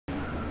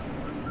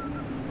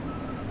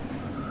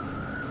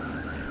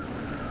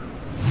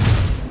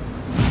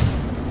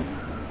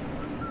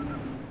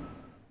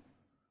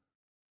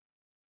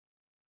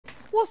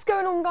What's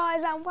going on,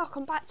 guys, and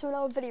welcome back to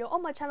another video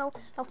on my channel.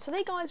 Now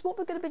today, guys, what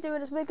we're going to be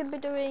doing is we're going to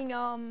be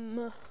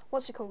doing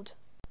what's it called?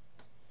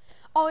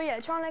 Oh yeah,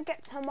 trying to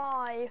get to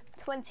my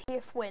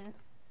 20th win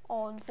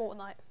on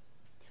Fortnite.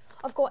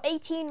 I've got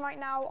 18 right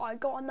now. I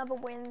got another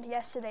win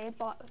yesterday,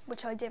 but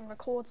which I didn't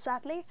record,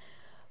 sadly.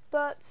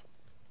 But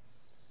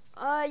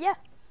yeah.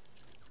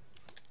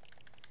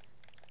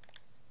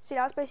 See,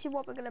 that's basically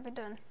what we're going to be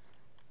doing.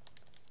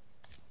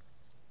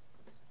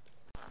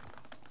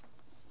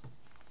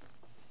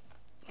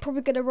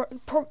 Probably gonna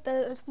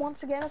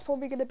once again. It's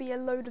probably gonna be a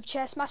load of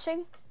chair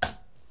smashing,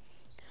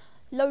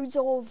 loads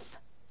of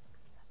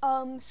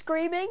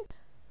screaming,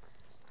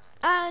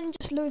 and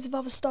just loads of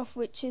other stuff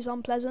which is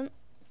unpleasant.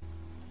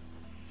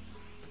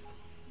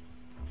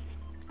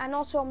 And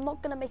also, I'm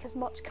not gonna make as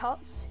much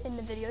cuts in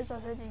the videos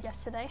as I did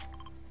yesterday.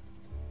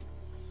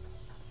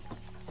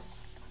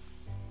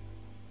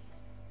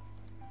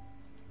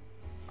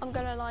 I'm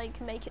gonna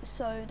like make it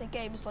so the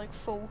game is like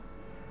full,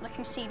 like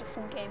you see the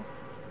full game.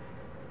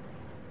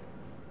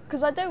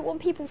 Because I don't want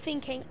people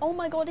thinking, oh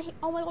my god, he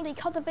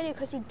cut the video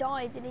because he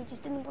died and he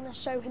just didn't want to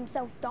show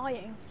himself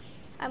dying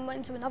and went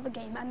into another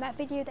game, and that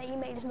video that he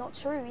made is not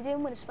true. He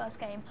didn't win his first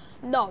game.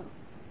 No.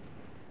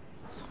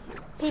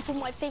 People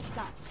might think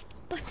that,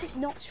 but it's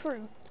not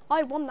true.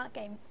 I won that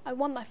game. I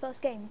won my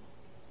first game.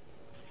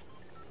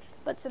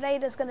 But today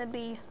there's going to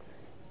be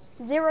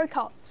 0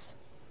 cuts.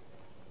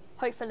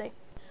 Hopefully.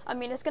 I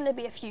mean, there's going to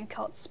be a few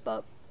cuts,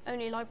 but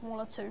only like 1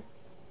 or 2.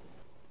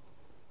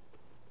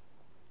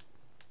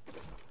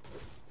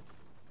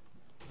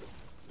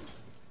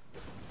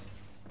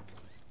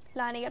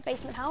 Landing at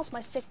Basement House,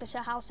 my signature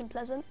house in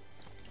Pleasant.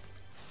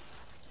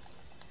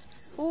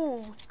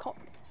 Ooh,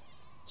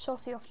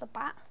 shotty off the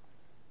bat.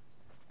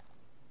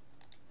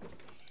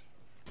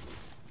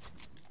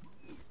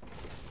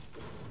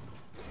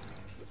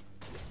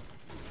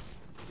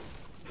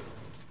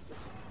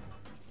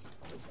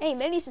 Hey,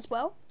 minis as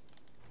well.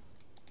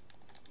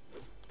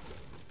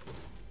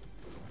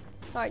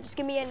 Alright, just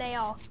give me an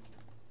AR.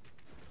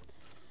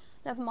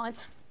 Never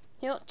mind.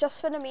 You know what,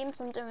 just for the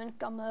memes, I'm doing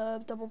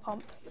double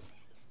pump.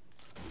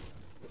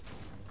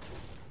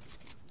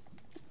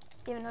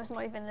 Even though it's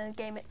not even in the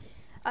game,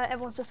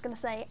 everyone's just gonna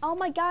say, oh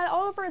my god,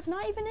 Oliver, it's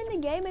not even in the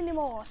game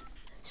anymore.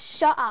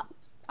 Shut up,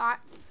 alright?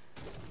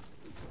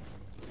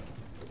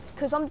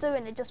 Because I'm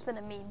doing it just for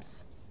the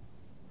memes.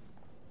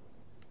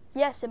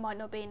 Yes, it might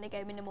not be in the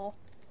game anymore.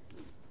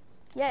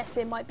 Yes,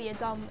 it might be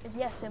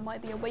yes, it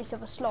might be a waste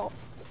of a slot.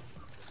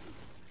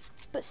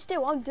 But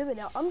still, I'm doing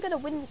it. I'm gonna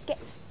win this game.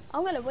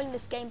 I'm gonna win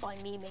this game by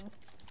memeing.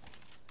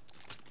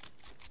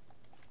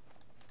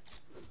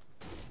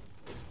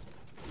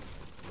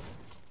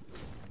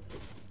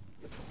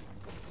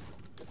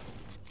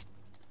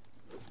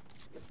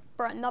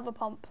 Right, another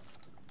pump.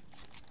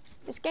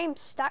 This game's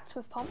stacked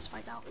with pumps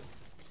right now.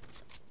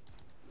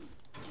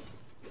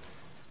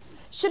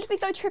 Should we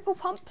go triple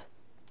pump?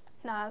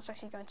 Nah, that's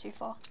actually going too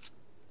far.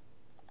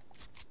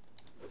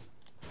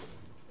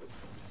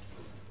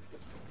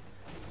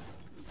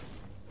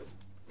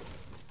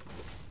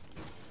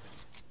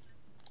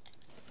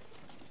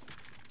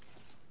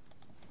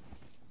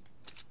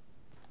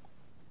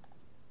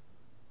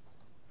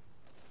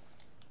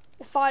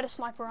 If I had a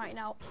sniper right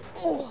now,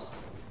 oh.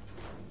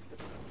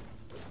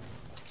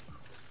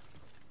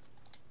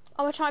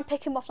 I'm gonna try and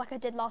pick him off like I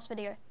did last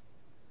video.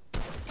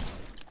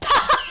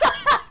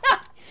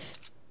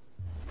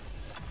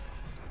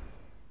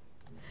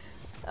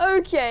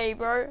 Okay,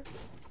 bro.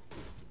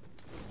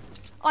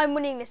 I'm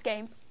winning this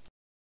game.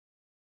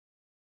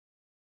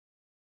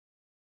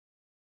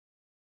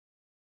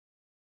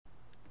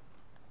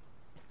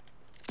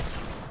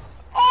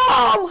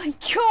 Oh my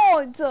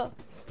god!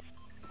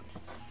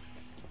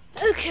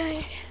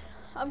 Okay.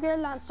 I'm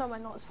gonna land somewhere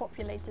not as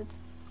populated.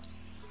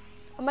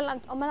 I'm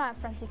gonna land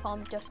Frenzy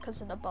Farm just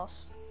because of the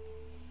boss.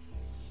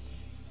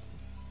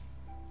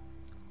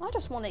 I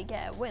just want to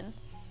get a win.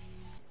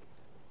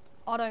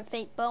 I don't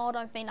think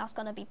that's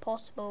gonna be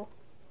possible.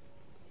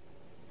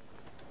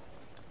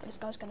 This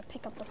guy's gonna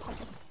pick up the pump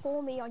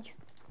for me.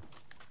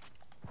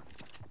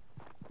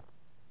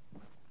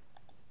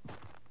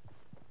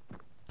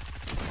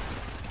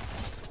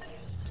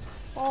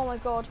 Oh my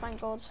god!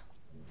 Thank God.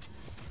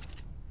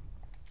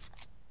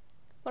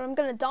 But I'm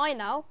gonna die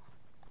now.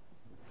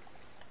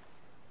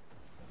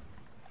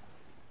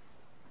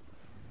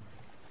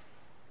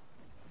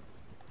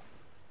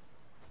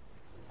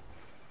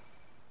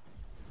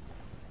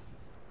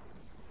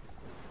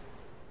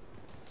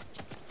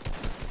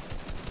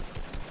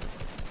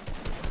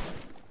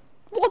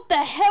 What the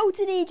hell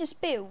did he just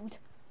build?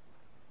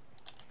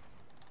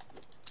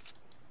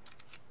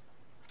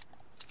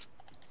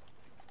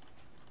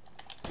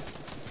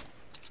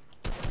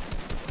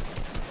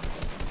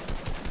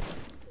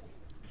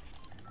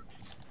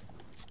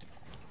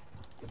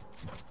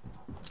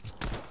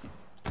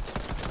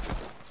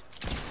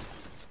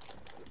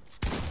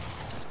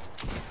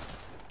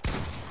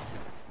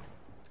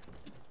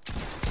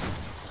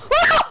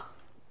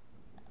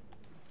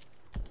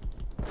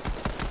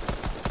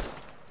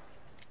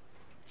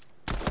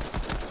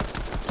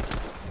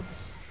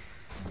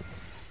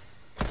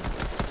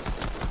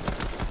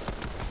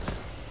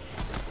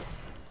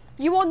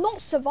 You are not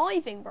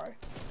surviving, bro.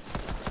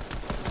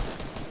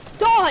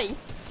 Die!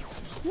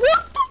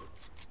 What the?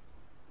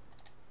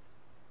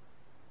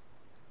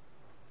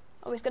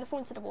 Oh, he's gonna fall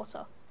into the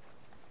water.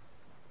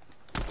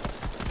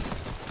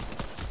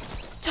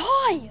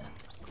 Die!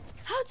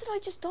 How did I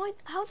just die?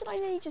 How did I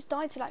nearly just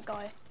die to that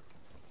guy?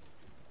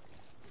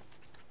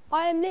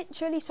 I am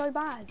literally so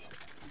bad.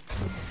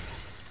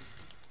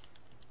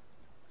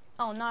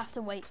 Oh, now I have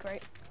to wait,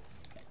 great.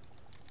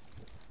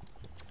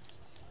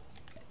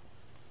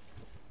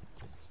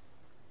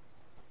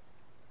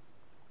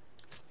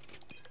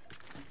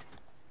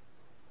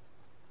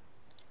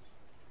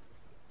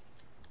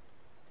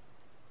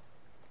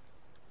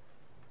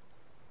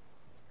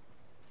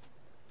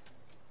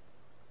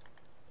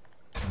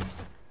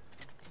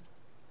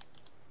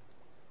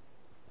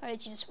 I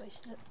did you just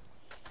wasted it?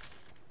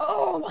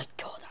 Oh my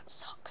god, that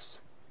sucks.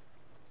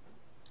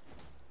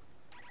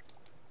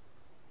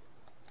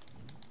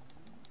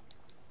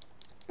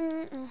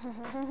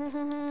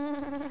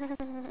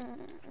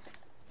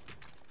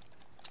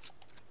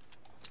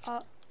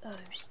 Uh-oh,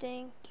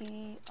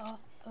 stinky,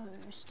 uh-oh,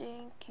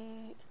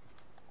 stinky.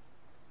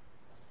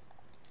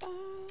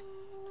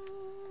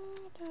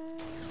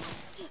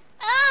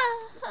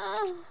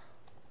 Ah!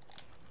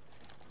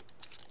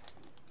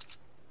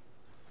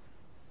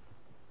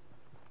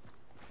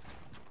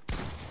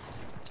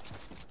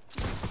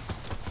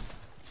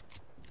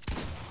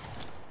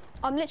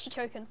 I'm literally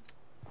choking.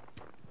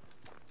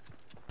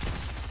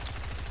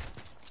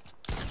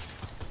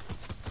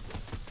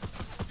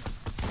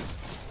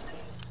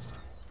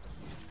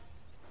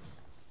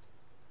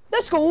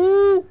 Let's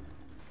go!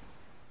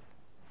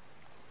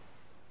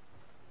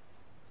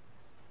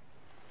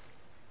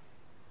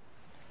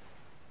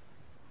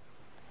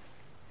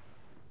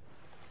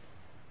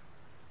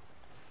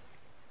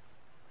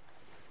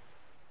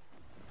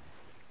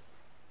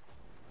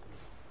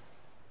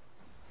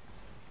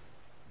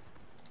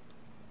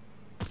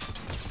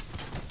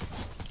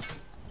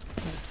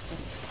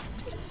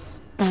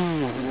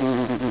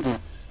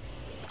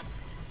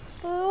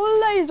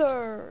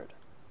 Lasered!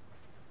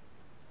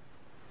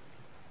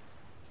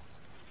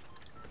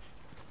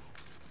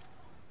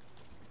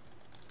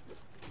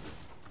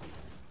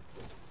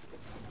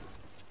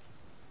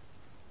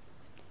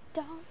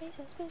 Don't be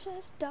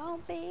suspicious,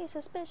 don't be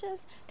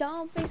suspicious,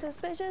 don't be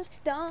suspicious,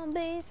 don't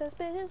be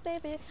suspicious,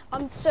 baby.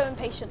 I'm so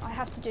impatient, I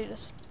have to do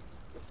this.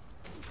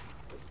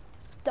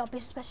 Don't be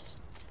suspicious,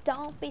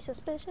 don't be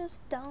suspicious,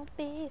 don't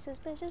be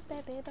suspicious,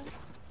 baby. Don't.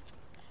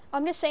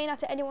 I'm just saying that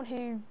to anyone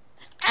who...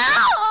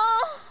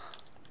 Ow!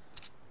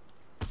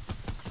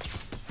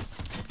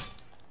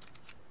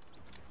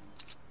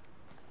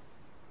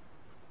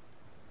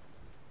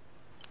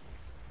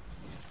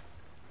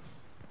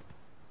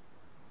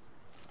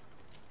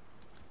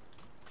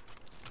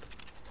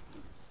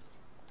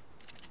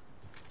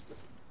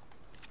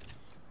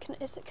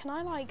 Can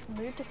I like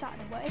move this out of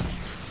the way?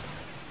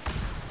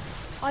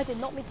 I did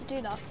not mean to do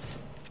that.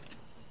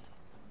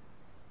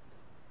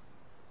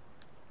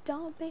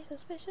 Don't be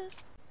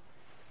suspicious.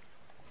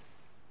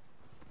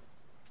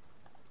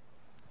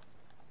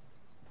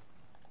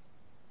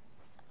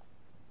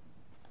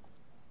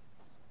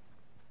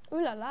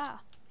 Ooh la la.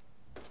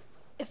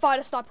 If I had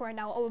a sniper right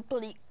now, I would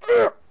bloody...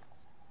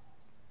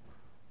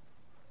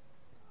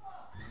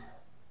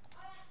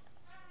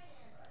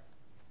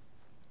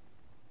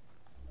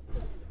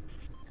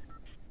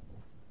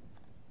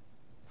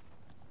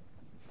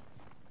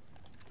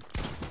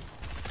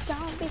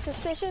 Don't be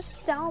suspicious,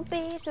 don't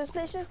be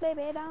suspicious,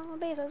 baby,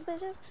 don't be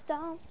suspicious,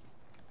 don't.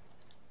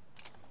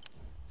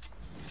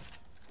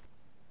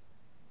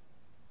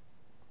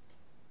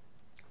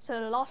 So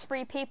the last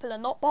 3 people are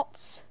not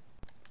bots.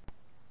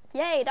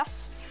 Yay,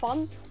 that's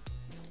fun.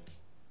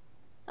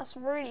 That's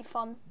really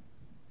fun.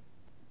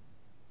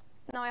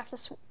 Now I have to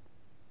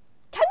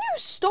Can you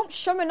stop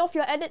showing off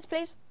your edits,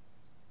 please?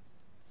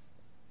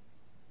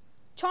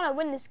 Trying to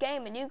win this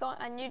game and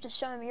you just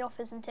showing me off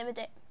as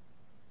intimidate.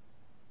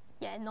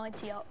 Yeah,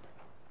 90 up.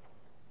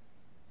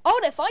 Oh,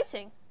 they're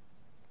fighting.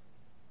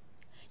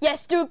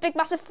 Yes, do a big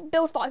massive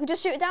build fight. I can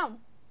just shoot it down.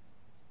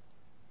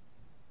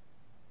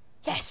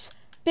 Yes,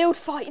 build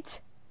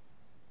fight.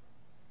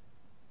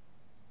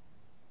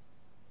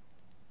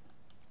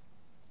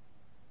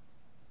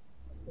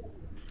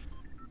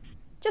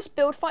 Just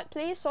build fight,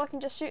 please, so I can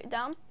just shoot it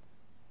down.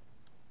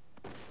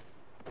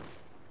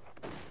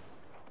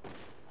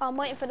 I'm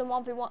waiting for the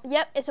 1v1.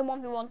 Yep, it's a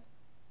 1v1.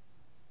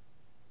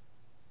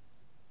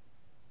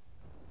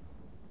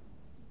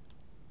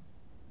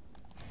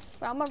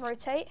 Right, I'm gonna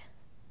rotate.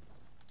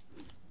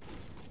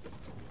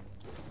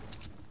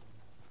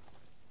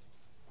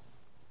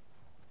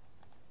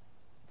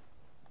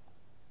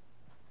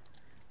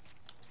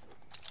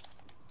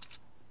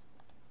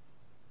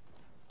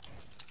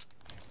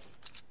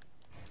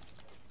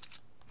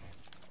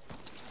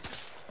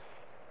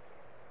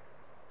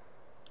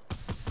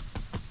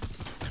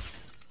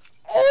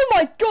 Oh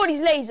my god,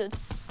 he's lasered.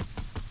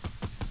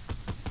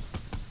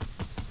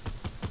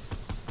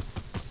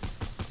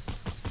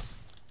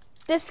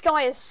 This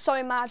guy is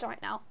so mad right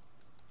now.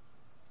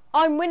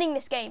 I'm winning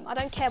this game. I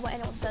don't care what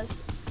anyone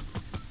says.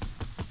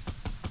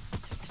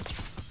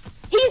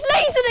 He's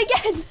lasered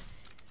again!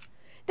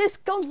 This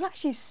gun's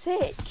actually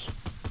sick.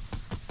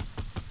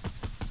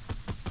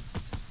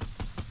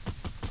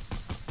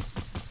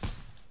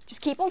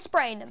 Just keep on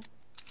spraying him.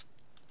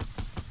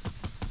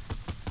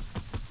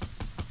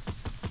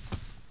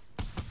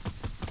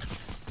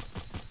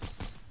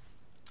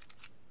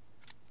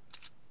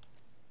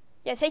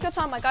 Yeah, take your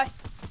time, my guy.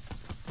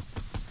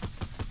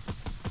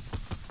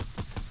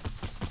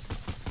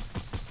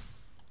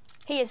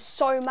 He is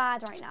so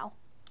mad right now.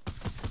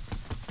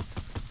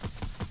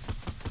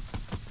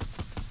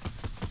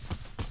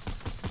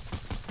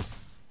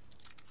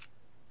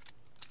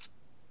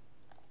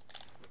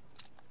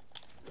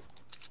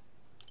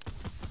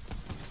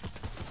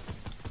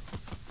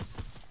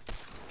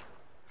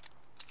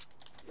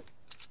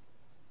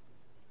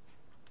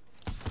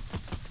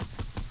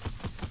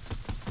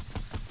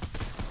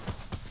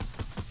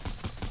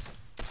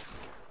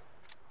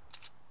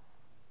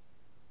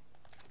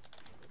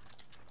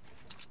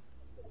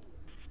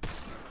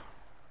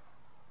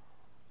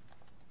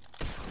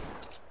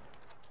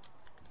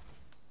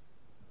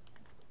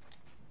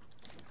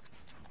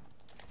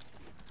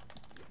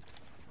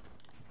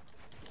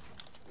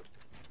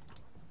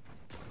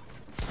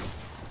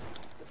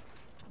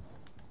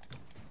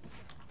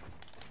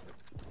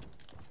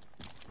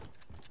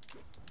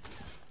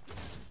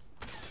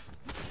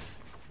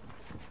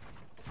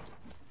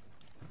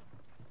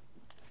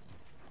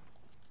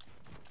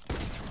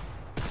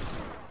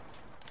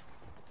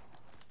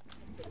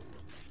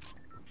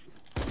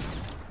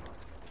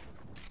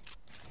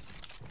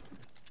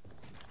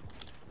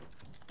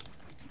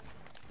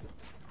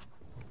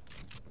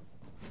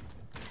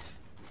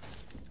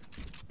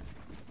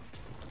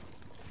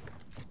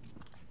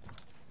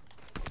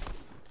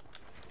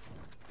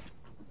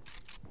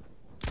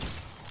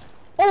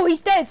 Oh,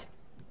 he's dead!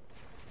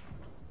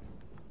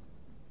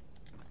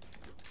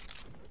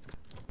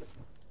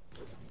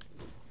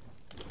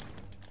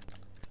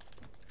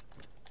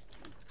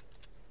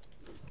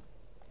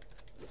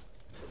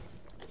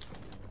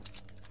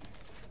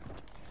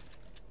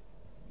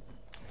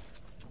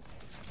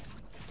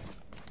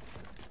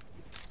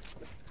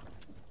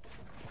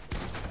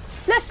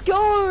 Let's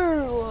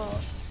go!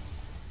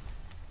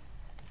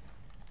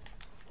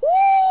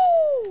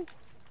 Woo!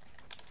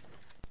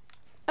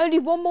 Only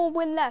one more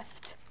win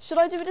left. Should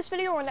I do it this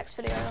video or next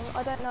video?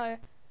 I don't know.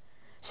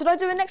 Should I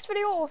do it next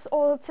video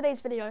or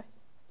today's video?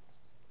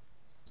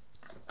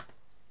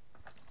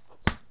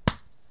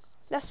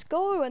 Let's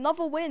go,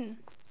 another win.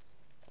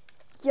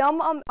 Yeah, I'm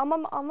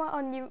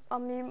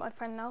unmute my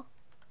friend now.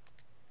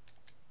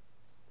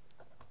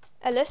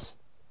 Ellis.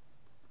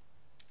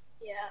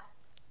 Yeah.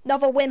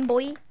 Another win,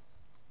 boy.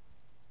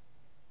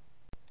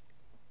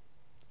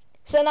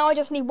 So now I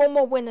just need one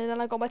more win and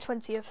then I got my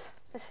 20th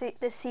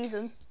this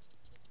season.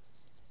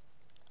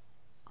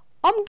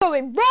 I'm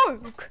going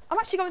rogue! I'm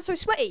actually going so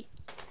sweaty.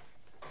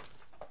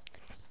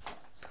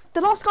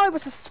 The last guy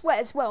was a sweat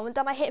as well, and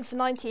then I hit him for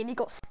 90 and he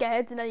got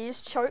scared and then he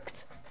just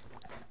choked.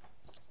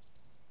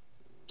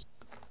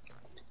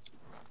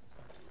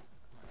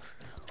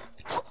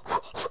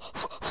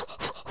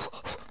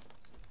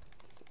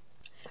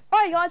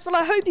 Alright guys, well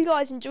I hope you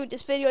guys enjoyed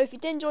this video. If you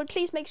did enjoy,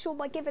 please make sure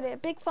by giving it a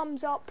big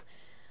thumbs up.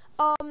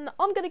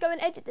 I'm gonna go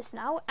and edit this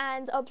now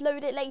and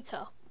upload it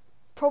later.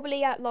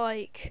 Probably at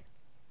like...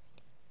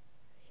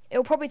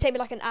 It'll probably take me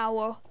like an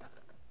hour.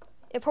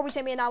 It'll probably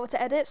take me an hour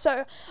to edit.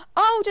 So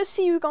I'll just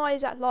see you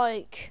guys at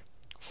like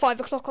 5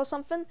 o'clock or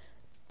something.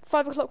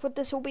 5 o'clock when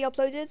this will be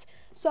uploaded.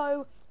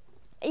 So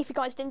if you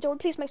guys did enjoy,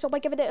 please make sure by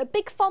giving it a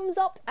big thumbs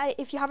up.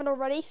 If you haven't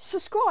already,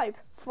 subscribe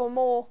for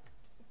more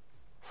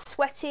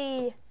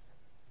sweaty,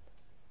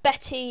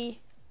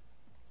 Betty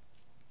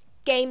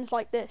games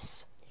like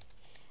this.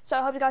 So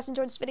I hope you guys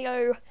enjoyed this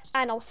video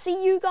and I'll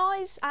see you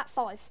guys at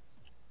 5.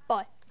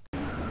 Bye.